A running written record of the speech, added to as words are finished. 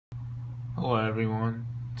Hello everyone.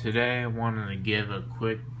 Today I wanted to give a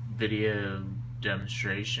quick video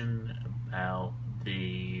demonstration about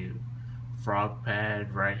the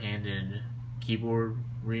Frogpad right-handed keyboard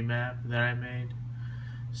remap that I made.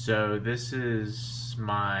 So this is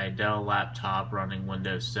my Dell laptop running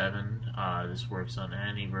Windows 7. This works on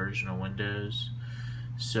any version of Windows.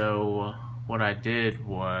 So what I did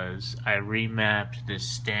was I remapped this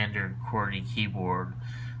standard QWERTY keyboard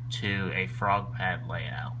to a Frogpad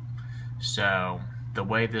layout. So the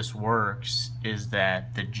way this works is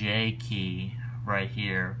that the J key right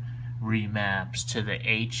here remaps to the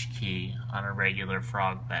H key on a regular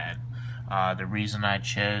Frogpad. The reason I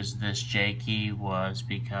chose this J key was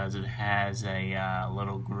because it has a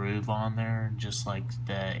little groove on there, just like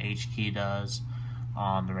the H key does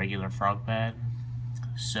on the regular Frogpad.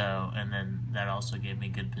 So, and then that also gave me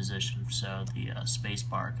good position, so the space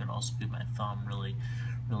bar could also be my thumb really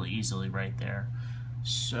easily right there.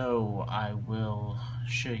 So I will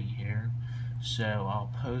show you here. So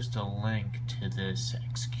I'll post a link to this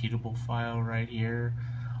executable file right here.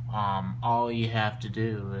 All you have to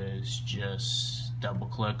do is just double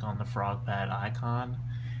click on the Frogpad icon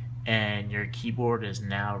and your keyboard is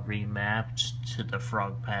now remapped to the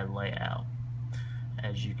Frogpad layout,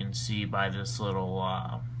 as you can see by this little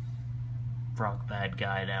Frogpad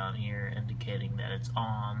guy down here indicating that it's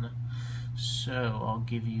on. So I'll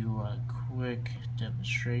give you a quick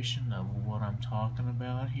demonstration of what I'm talking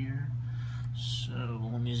about here. So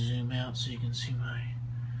let me zoom out so you can see my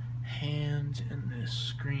hand and this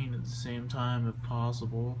screen at the same time if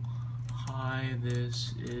possible. Hi,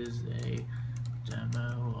 this is a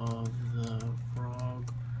demo of the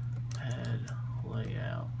Frogpad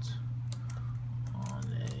layout on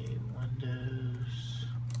a Windows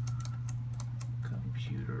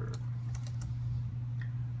computer.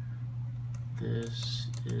 This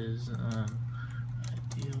is an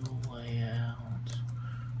ideal layout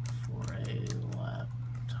for a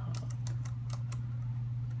laptop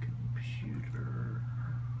computer.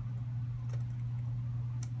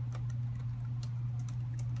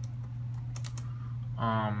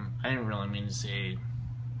 I didn't really mean to say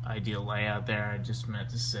ideal layout there. I just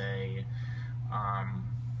meant to say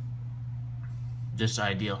just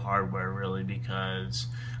ideal hardware, really, because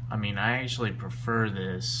I mean I actually prefer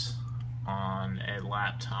this on a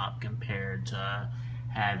laptop compared to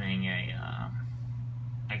having a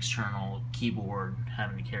external keyboard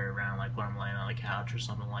having to carry around, like when I'm laying on the couch or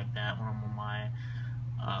something like that when I'm on my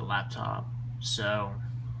laptop. So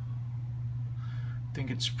I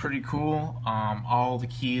think it's pretty cool. All the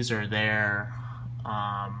keys are there,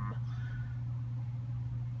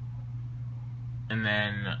 and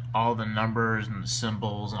then all the numbers and the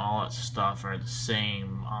symbols and all that stuff are the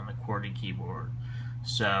same on the QWERTY keyboard.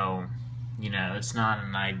 So you know, it's not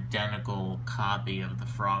an identical copy of the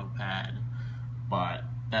Frogpad, but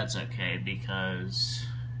that's okay because,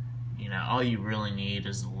 you know, all you really need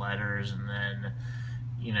is the letters, and then,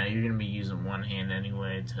 you know, you're going to be using one hand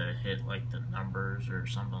anyway to hit, like, the numbers or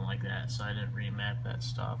something like that, so I didn't remap that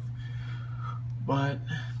stuff. But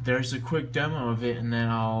there's a quick demo of it, and then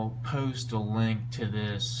I'll post a link to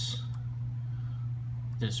this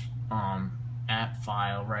app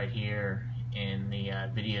file right here in the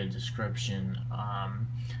video description.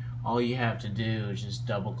 All you have to do is just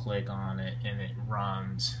double click on it and it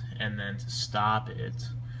runs, and then to stop it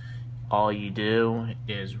all you do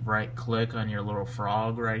is right click on your little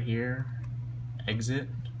frog right here, exit,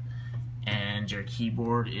 and your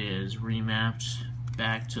keyboard is remapped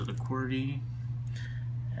back to the QWERTY,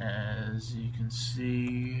 as you can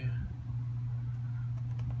see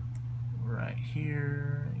right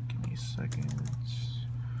here. Give me a second.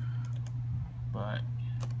 But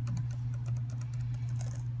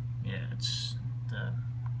yeah, it's the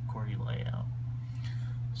QWERTY layout.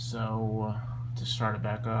 So to start it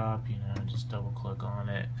back up, you know, just double click on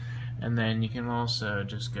it, and then you can also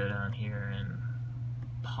just go down here and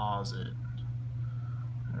pause it,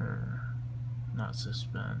 or not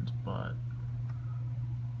suspend, but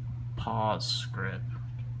pause script,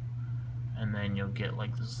 and then you'll get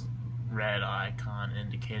like this red icon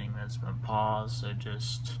indicating that it's been paused. So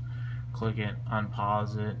just click it,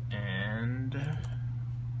 unpause it, and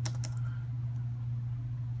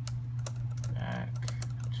back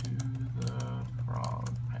to the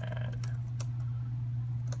Frogpad.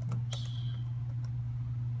 Oops.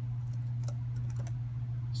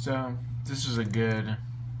 So this is a good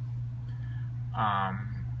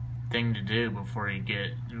thing to do before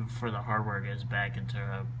the hardware goes back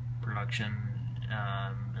into production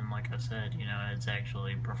in like I said, you know, it's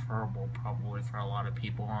actually preferable probably for a lot of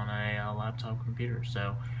people on a laptop computer.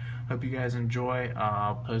 So hope you guys enjoy.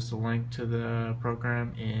 I'll post a link to the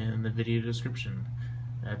program in the video description.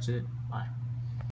 That's it. Bye.